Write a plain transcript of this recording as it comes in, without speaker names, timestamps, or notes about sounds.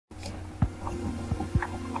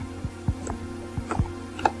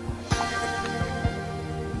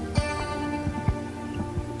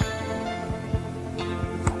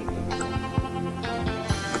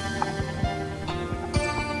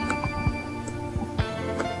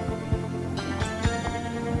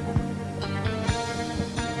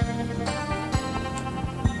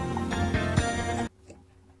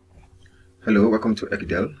Hello, welcome to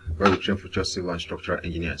Ekidel, where we train future civil and structural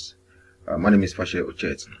engineers. My name is Fashe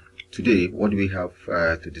Ochet. Today, what do we have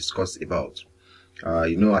to discuss about?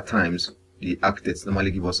 At times, the architects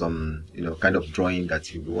normally give us some, kind of drawing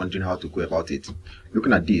that you'll be wondering how to go about it.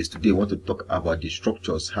 Looking at this, today I want to talk about the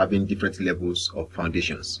structures having different levels of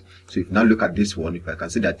foundations. So if you now look at this one, if I can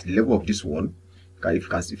see that the level of this one,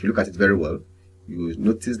 if you look at it very well, you will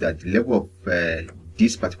notice that the level of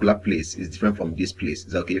this particular place is different from this place.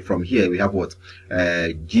 It's okay. From here we have what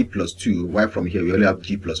G+2, while from here we only have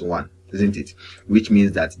G+1, isn't it? Which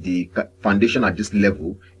means that the foundation at this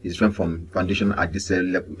level is different from foundation at this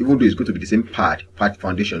level, even though it's going to be the same part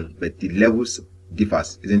foundation, but the levels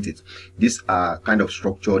differs, isn't it? These are kind of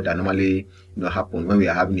structure that normally happen when we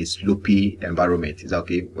are having a slopy environment. Is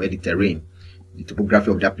okay, where the terrain, the topography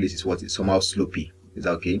of that place is what is somehow slopy. Is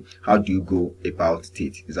okay. How do you go about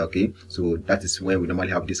it? Is okay. So that is when we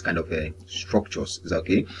normally have this kind of structures. Is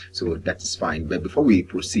okay. So that is fine. But before we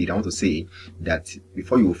proceed, I want to say that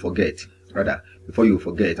before you forget,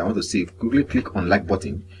 I want to say quickly click on like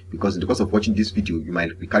button, because of watching this video you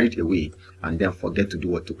might be carried away and then forget to do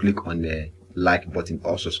what, to click on the like button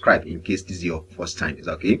or subscribe in case this is your first time. Is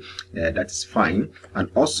okay. That is fine. And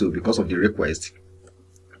also because of the request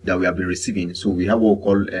that we have been receiving, so we have what we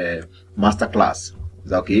call a master class.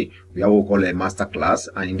 Is okay. We have what we call a master class,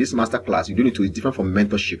 and in this master class you do need to, it's different from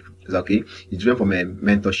mentorship. Is okay. It's different from a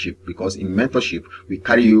mentorship, because in mentorship we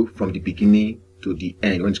carry you from the beginning to the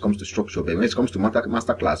end when it comes to structure, but when it comes to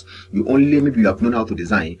master class, you only, maybe you have known how to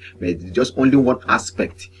design, but just only one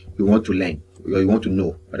aspect you want to learn or you want to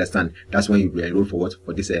know, understand. That's when you enroll for what,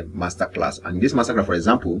 for this master class. And this master class, for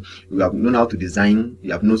example, you have known how to design,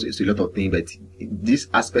 you have known a lot of things, but this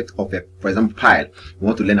aspect of for example, pile, you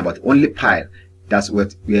want to learn about only pile. That's where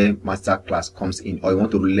master class comes in. Or you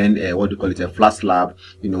want to learn what do you call it, a flat slab,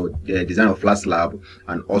 the design of flat slab,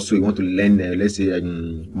 and also you want to learn let's say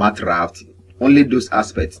mat raft. Only those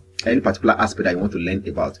aspects, any particular aspect that you want to learn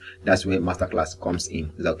about, that's where master class comes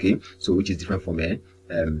in. Is okay. So which is different from a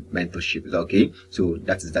mentorship. Is okay. So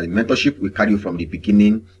that is that. Mentorship will carry you from the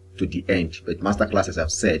beginning to the end, but master class, as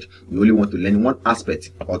I've said, you only want to learn one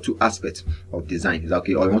aspect or two aspects of design. Is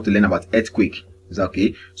okay. Or you want to learn about earthquake. Is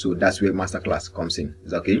okay. So that's where masterclass comes in.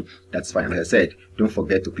 Is okay. That's fine. As I said, don't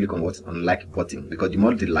forget to click on what, on like button, because the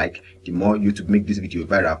more they like, the more YouTube make this video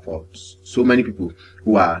viral for so many people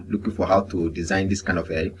who are looking for how to design this kind of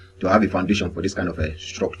to have a foundation for this kind of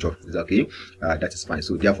structure. Is okay. That is fine.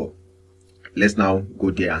 So therefore, let's now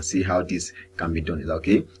go there and see how this can be done. Is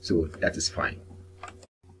okay. So that is fine.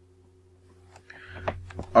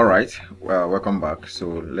 All right. Well, welcome back. So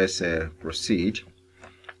let's proceed.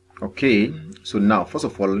 Okay, so now first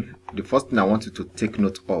of all, the first thing I want you to take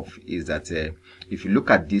note of is that if you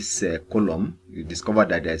look at this column, you discover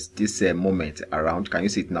that there's this moment around. Can you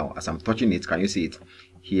see it now? As I'm touching it, can you see it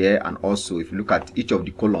here? And also, if you look at each of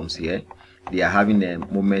the columns here, they are having a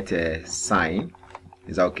moment sign.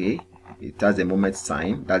 Is that okay? It has a moment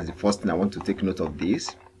sign. That's the first thing I want to take note of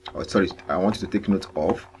this. Oh, sorry, I want you to take note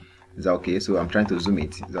of. Is that okay? So I'm trying to zoom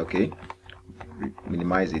it. Is that okay?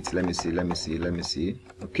 Minimize it. Let me see.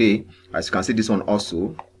 Okay, as you can see this one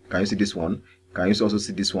also. Can you see this one? Can you also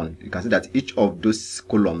see this one? You can see that each of those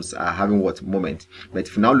columns are having what, moment. But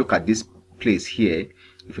if you now look at this place here,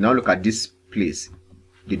 they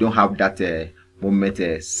don't have that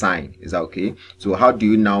moment sign. Is that okay? So how do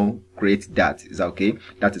you now create that? Is that okay?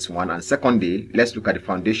 That is one. And secondly, let's look at the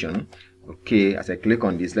foundation. Okay, as I click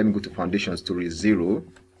on this, let me go to foundations to zero.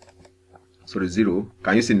 So the zero,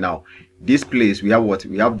 can you see now? This place, we have what?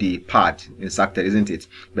 We have the pad inserted, isn't it?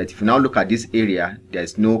 But if you now look at this area,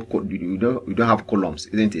 there's no, you don't have columns,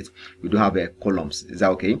 isn't it? You don't have columns. Is that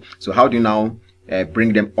okay? So how do you now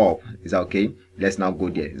bring them up? Is that okay? Let's now go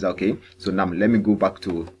there. Is that okay? So now let me go back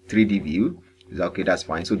to 3D view. Is that okay? That's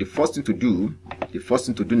fine. So the first thing to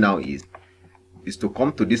do now is to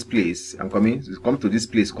come to this place. Come to this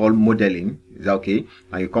place called modeling. Is that okay?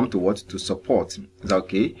 And you come to what? To support. Is that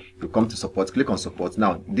okay? You come to support, click on support.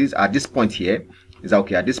 Now this, at this point here, is that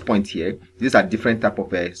okay? At this point here, these are different type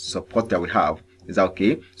of support that we have. Is that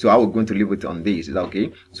okay? So I will going to leave it on this. Is that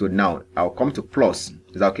okay? So now I'll come to plus.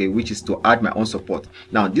 Is that okay? Which is to add my own support.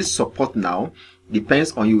 Now this support now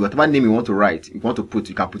depends on you. Whatever name you want to write, you want to put,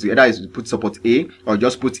 you can put either is put support A, or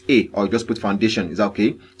just put A, or just put foundation. Is that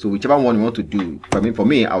okay? So whichever one you want to do. For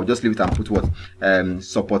me, I'll just leave it and put what,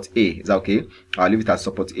 support A. Is that okay? I'll leave it as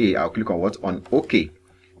support A. I'll click on what, on OK.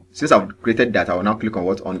 Since I've created that, I will now click on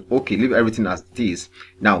what, on OK. Leave everything as it is.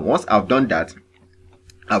 Now once I've done that,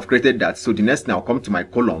 I've created that. So the next thing, I'll come to my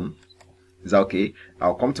column. Is that okay?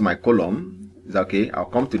 I'll come to my column. Is that okay? I'll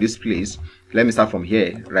come to this place. Let me start from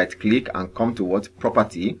here. Right click and come to what?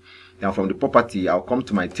 Property. Now from the property, I'll come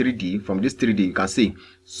to my 3D. From this 3D, you can see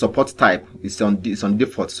support type is on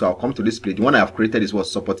default. So I'll come to this place. The one I have created is what,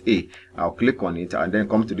 support A. I'll click on it and then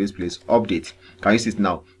come to this place, update. Can you see it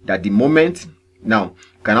now? That the moment now,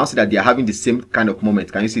 can I see that they are having the same kind of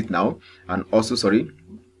moment? Can you see it now? And also, sorry,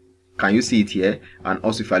 can you see it here? And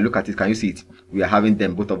also, if I look at it, can you see it? We are having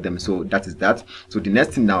them, both of them. So that is that. So the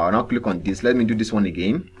next thing now, I'll now click on this. Let me do this one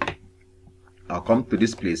again. I'll come to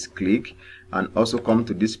this place, click, and also come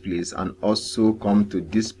to this place, and also come to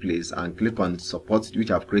this place and click on support, which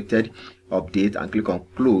I've created, update, and click on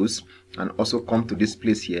close, and also come to this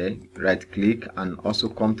place here, right click, and also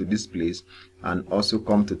come to this place, and also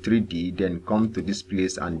come to 3D, then come to this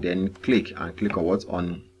place, and then click on what,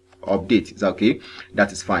 on update. Is that okay?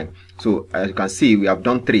 That is fine. So as you can see, we have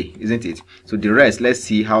done 3, isn't it? So the rest, let's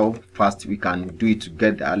see how fast we can do it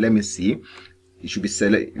together. Let me see. It should be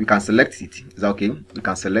select. We can select it. Is that okay? We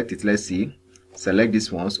can select it. Let's see. Select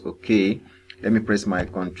these ones. Okay. Let me press my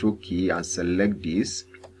control key and select this.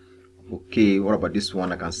 Okay. What about this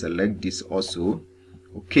one? I can select this also.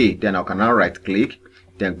 Okay. Then I can now right click.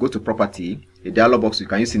 Then go to property. A dialog box you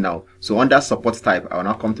can see now. So under support type, I will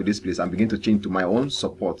now come to this place and begin to change to my own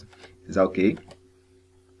support. Is that okay?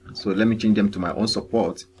 So let me change them to my own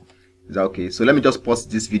support. Is that okay? So let me just pause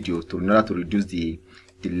this video in order to reduce the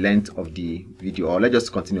length of the video, or let's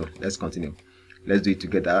just continue. Let's continue. Let's do it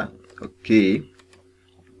together. Okay.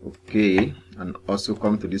 Okay. And also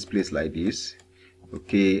come to this place like this.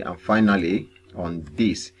 Okay. And finally on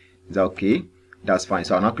this. Is that okay? That's fine.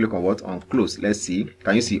 So I'll now click on what? On close. Let's see.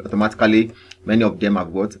 Can you see automatically many of them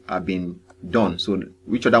have been done? So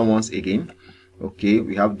which other ones again? Okay,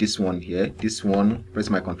 we have this one here, this one, press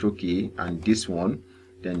my control key, and this one,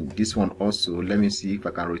 then this one also. Let me see if I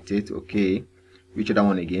can rotate. Okay, which other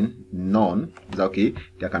one again? None. Is that okay?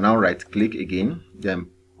 Then I can now right click again, then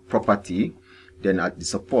property, then at the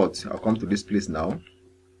support, I'll come to this place now.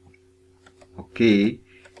 Okay,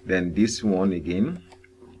 then this one again,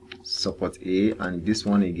 support A, and this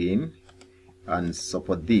one again, and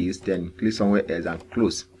support this, then click somewhere else and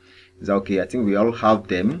close. Is that okay? I think we all have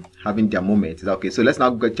them having their moment. Is that okay? So let's now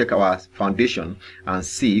go check our foundation and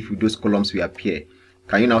see if those columns will appear.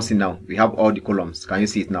 Can you now see now? We have all the columns. Can you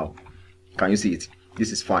see it now? Can you see it?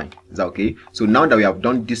 This is fine. Is that okay? So now that we have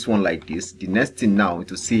done this one like this, the next thing now is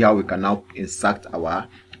to see how we can now insert our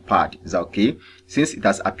pad. Is that okay? Since it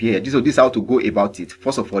has appeared, so this is how to go about it.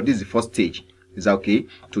 First of all, this is the first stage. Is that okay?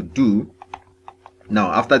 To do.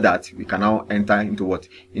 Now after that, we can now enter into what?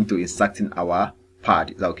 Into inserting our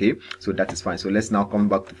pad. Is that okay? So that is fine. So let's now come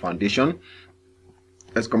back to foundation.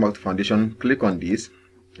 Let's come back to foundation. Click on this.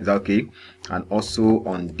 Is that okay? And also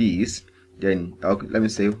on this. Then okay, let me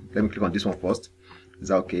click on this one first. Is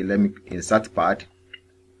that okay? Let me insert pad.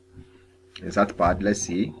 Insert pad. Let's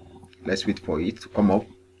see. Let's wait for it to come up.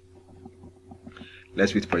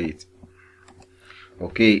 Let's wait for it.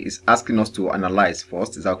 Okay, it's asking us to analyze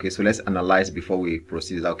first. Is that okay? So let's analyze before we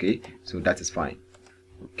proceed. Is that okay? So that is fine.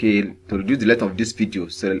 Okay, to reduce the length of this video,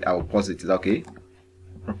 so I'll pause it. Is that okay?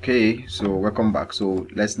 Okay, so welcome back. So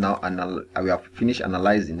let's now we have finished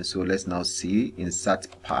analyzing. So let's now see insert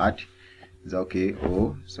pad. Is that okay?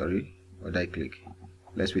 Oh, sorry. What did I click?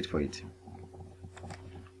 Let's wait for it.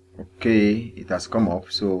 Okay, it has come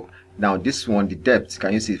up. So now this one, the depth,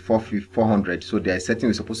 can you see 400? So there is setting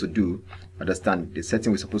we're supposed to do. Understand the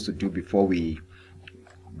setting we're supposed to do before we,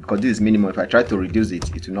 because this is minimum. If I try to reduce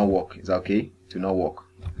it, it will not work. Is that okay? It will not work.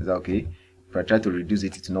 Is that okay? If I try to reduce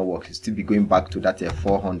it, it will not work. It'll still be going back to that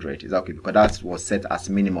 400. Is that okay? Because that was set as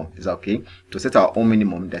minimum. Is that okay? To set our own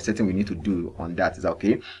minimum, there's setting we need to do on that. Is that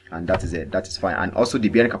okay? And that is it. That is fine. And also the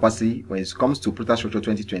bearing capacity, when it comes to Protastructure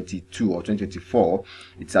 2022 or 2024,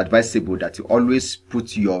 it's advisable that you always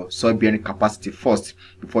put your soil bearing capacity first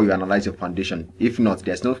before you analyze your foundation. If not,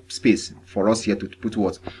 there's no space for us here to put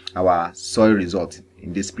what? Our soil result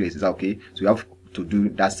in this place. Is that okay? So you have to do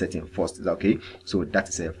that setting first. Is that okay? So that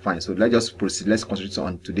is fine. So let's just proceed. Let's concentrate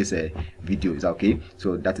on today's video. Is that okay?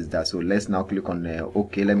 So that is that. So let's now click on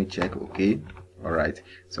okay. Let me check. Okay. All right.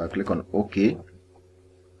 So I click on okay.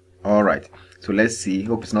 All right. So let's see.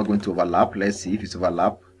 Hope it's not going to overlap. Let's see if it's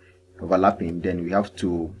overlapping. Then we have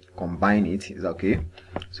to combine it. Is that okay?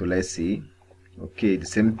 So let's see. Okay, the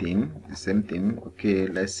same thing. Okay,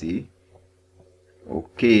 let's see.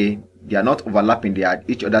 Okay, they are not overlapping, they are at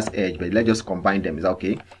each other's edge, but let's just combine them. Is that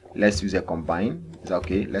okay? Let's use a combine. Is that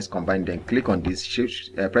okay? Let's combine them. Click on this,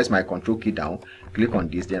 press my control key down, click on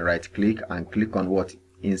this, then right click and click on what?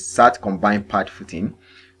 Insert combine pad footing.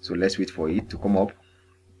 So let's wait for it to come up.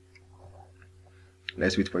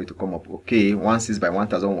 Let's wait for it to come up. Okay, 16 by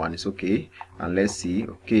 1001 is okay. And let's see.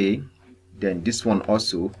 Okay, then this one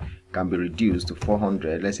also, can be reduced to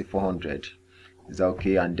 400. Let's say 400. Is that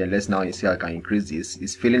okay? And then let's now see how I can increase this.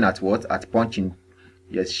 It's failing at what? At punching.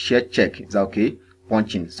 Yes, share check. Is that okay?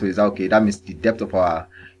 Punching. So is that okay? That means the depth of our,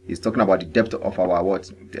 it's talking about the depth of our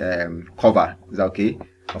what? Cover. Is that okay?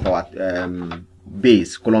 Of our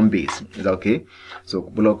base, column base. Is that okay? So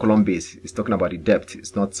column base is talking about the depth.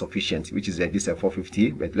 It's not sufficient, which is this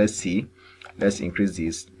 450. But let's see. Let's increase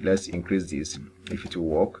this. Let's increase this if it will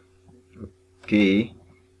work. Okay.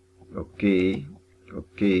 Okay.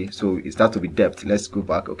 Okay, so it starts to be depth. Let's go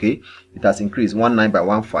back. Okay, it has increased 19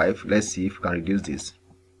 by 15. Let's see if we can reduce this.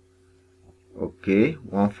 Okay,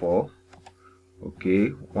 14.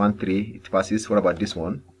 Okay, 13. It passes. What about this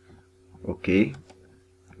one? Okay.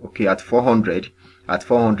 Okay, at 400. At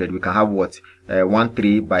 400, we can have what?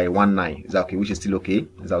 13 by 19. Is that okay? Which is still okay.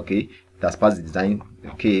 Is that okay? It has passed the design.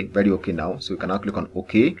 Okay, very okay now. So we can now click on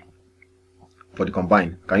OK for the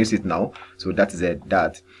combine. Can you see it now? So that is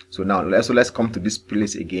that. So now let's come to this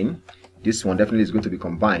place again. This one definitely is going to be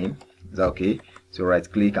combined. Is that okay? So right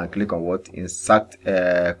click and click on what? Insert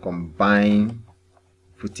combine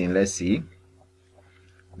footing. Let's see.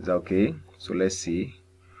 Is that okay? So let's see.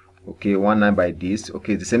 Okay, 19 by this.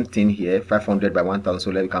 Okay, the same thing here, 500 by 1000.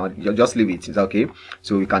 So we can just leave it. Is that okay?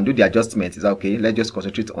 So we can do the adjustment. Is that okay? Let's just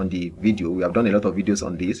concentrate on the video. We have done a lot of videos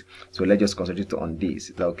on this, so let's just concentrate on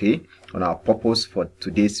this. Is that okay? On our purpose for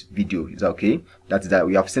today's video. Is that okay? That is that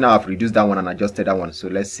we have seen how I've reduced that one and adjusted that one. So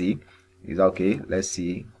let's see. Is that okay? Let's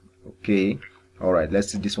see. Okay. All right.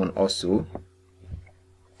 Let's see this one also.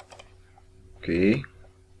 Okay.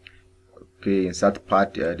 Okay. Insert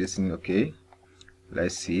part. This thing. Okay.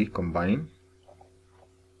 Let's see, combine.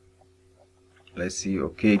 Let's see.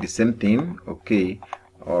 Okay, the same thing. Okay,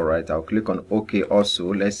 all right, I'll click on OK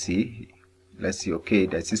also. Let's see. Okay,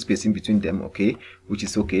 there's a space in between them. Okay, which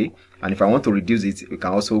is okay. And if I want to reduce it, we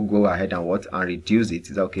can also go ahead and what? And reduce it.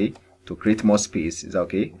 Is that okay? To create more space. Is that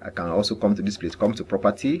okay? I can also come to this place, come to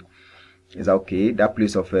property. Is that okay? That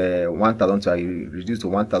place of 1000, so I reduce to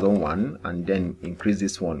 1001 and then increase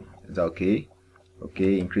this one. Is that okay?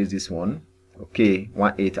 Okay, increase this one. Okay,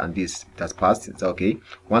 18 and this, it has passed. It's okay.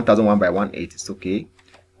 1001 by 18. It's okay.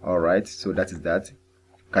 All right, so that is that.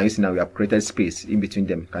 Can you see now we have created space in between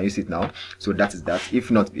them? Can you see it now? So that is that.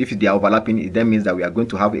 If not, if they are overlapping, it then means that we are going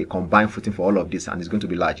to have a combined footing for all of this, and it's going to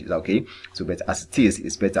be large. Is that okay? So, but as it is,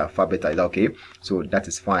 it's better, far better. Is that okay? So that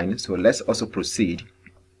is fine. So let's also proceed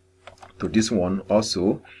to this one.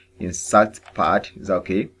 Also, insert part. Is that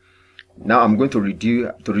okay? Now I'm going to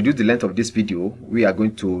reduce the length of this video. We are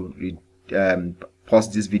going to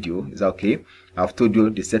pause this video. Is that okay? I've told you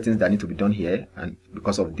the settings that need to be done here, and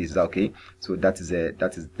because of this. Is that okay? So that is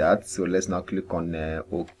that. So let's now click on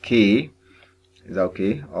OK. Is that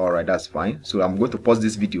okay? All right, that's fine. So I'm going to pause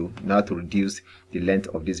this video now to reduce the length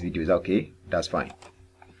of this video. Is that okay? That's fine.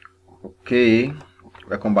 Okay,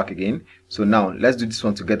 welcome back again. So now let's do this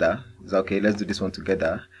one together. Is that okay? Let's do this one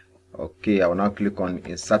together. Okay, I will now click on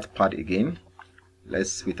insert part again.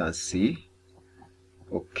 Let's wait and see.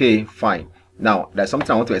 Okay, fine. Now there's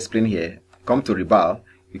something I want to explain here. Come to Rebal.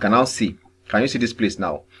 You can now see. Can you see this place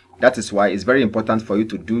now? That is why it's very important for you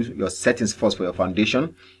to do your settings first for your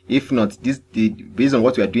foundation. If not, based on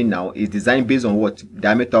what we are doing now is designed based on what?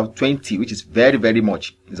 Diameter of 20, which is very, very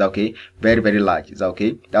much. Is that okay? Very, very large. Is that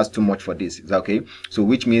okay? That's too much for this. Is that okay? So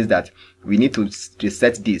which means that we need to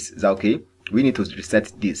reset this. Is that okay? We need to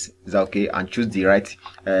reset this. Is that okay? And choose the right.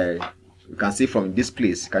 You can see from this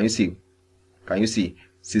place. Can you see? Can you see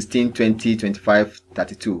 16, 20, 25,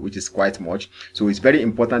 32, which is quite much. So it's very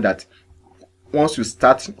important that once you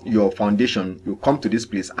start your foundation, you come to this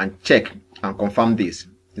place and check and confirm this.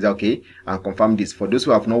 Is that okay? And confirm this. For those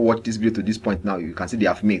who have not watched this video to this point now, you can see they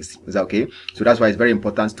have mixed. Is that okay? So that's why it's very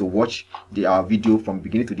important to watch our video from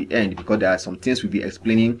beginning to the end, because there are some things we'll be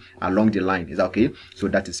explaining along the line. Is that okay? So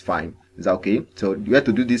that is fine. Is that okay? So you have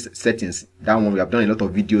to do these settings. That one we have done a lot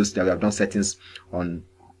of videos that we have done settings on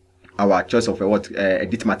our choice of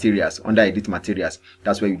edit materials. Under edit materials,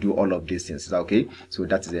 that's where you do all of these things. Is that okay? So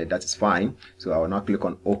that is fine. So I will now click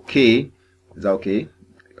on OK. Is that okay?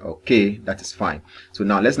 Okay, that is fine. So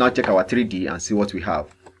now let's now check our 3D and see what we have.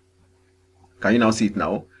 Can you now see it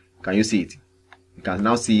now? Can you see it? You can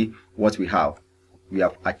now see what we have. We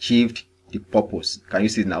have achieved the purpose. Can you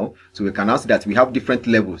see it now? So we can now see that we have different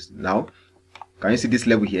levels now. Can you see this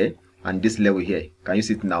level here and this level here? Can you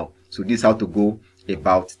see it now? So this is how to go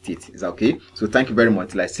about it. Is that okay? So thank you very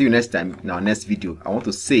much. Till I see you next time in our next video. I want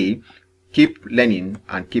to say keep learning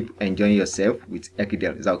and keep enjoying yourself with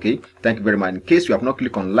Ekidel. Is that okay? Thank you very much. In case you have not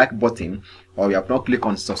clicked on like button or you have not clicked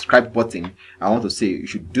on subscribe button, I want to say you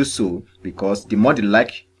should do so, because the more the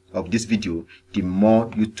like of this video, the more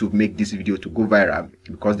YouTube make this video to go viral,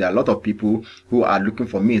 because there are a lot of people who are looking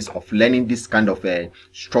for means of learning this kind of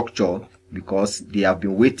structure, because they have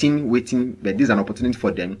been waiting, but this is an opportunity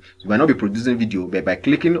for them. You might not be producing video, but by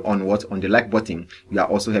clicking on the like button, you are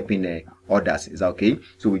also helping others. Is that okay?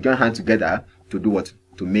 So we join hands together to do what?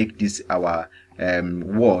 To make this our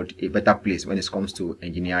world a better place when it comes to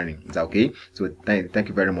engineering. Is that okay? So thank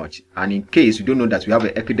you very much. And in case you don't know that we have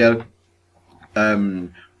an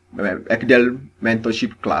Ekidel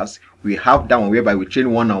mentorship class, we have that one whereby we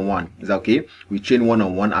train one-on-one. Is that okay? We train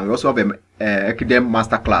one-on-one, and we also have a Ekidel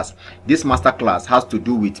master class. This master class has to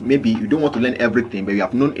do with, maybe you don't want to learn everything, but you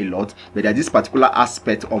have known a lot, but there's this particular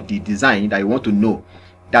aspect of the design that you want to know.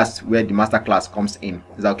 That's where the master class comes in.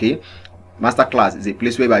 Is that okay? Master class is a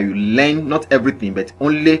place whereby you learn not everything, but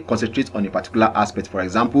only concentrate on a particular aspect. For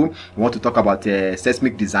example, you want to talk about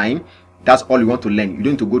seismic design. That's all you want to learn. You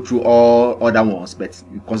don't need to go through all other ones, but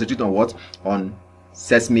you concentrate on what? On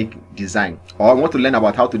seismic design. Or you want to learn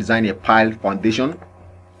about how to design a pile foundation.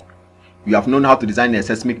 You have known how to design a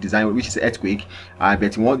seismic design, which is earthquake,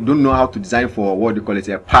 but you don't know how to design for what they call it,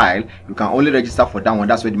 a pile. You can only register for that one.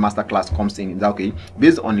 That's where the master class comes in. Is that okay?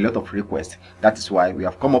 Based on a lot of requests, that is why we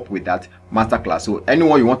have come up with that master class. So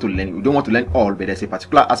anyone you want to learn, you don't want to learn all, but there's a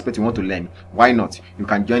particular aspect you want to learn, why not? You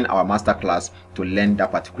can join our master class to learn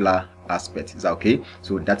that particular aspect. Is that okay?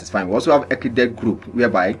 So that is fine. We also have Ekidel group,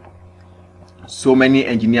 whereby so many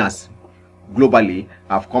engineers globally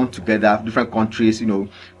have come together, different countries,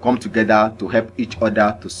 come together to help each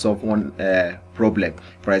other to solve one problem.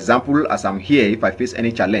 For example, as I'm here, if I face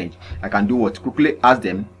any challenge, I can do what? Quickly ask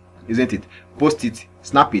them, isn't it? Post it,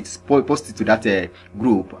 snap it, post it to that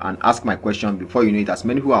group and ask my question. Before you know it, as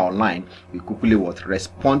many who are online will quickly what?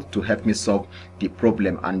 Respond to help me solve the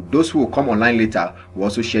problem. And those who will come online later will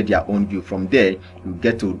also share their own view. From there, you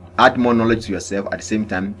get to add more knowledge to yourself. At the same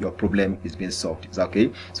time, your problem is being solved. Is that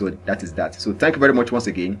okay? So that is that. So thank you very much once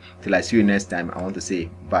again. Till I see you next time, I want to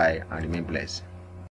say bye and remain blessed.